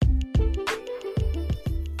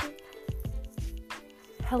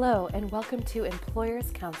Hello, and welcome to Employers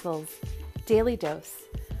Council's daily dose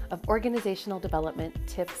of organizational development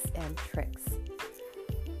tips and tricks.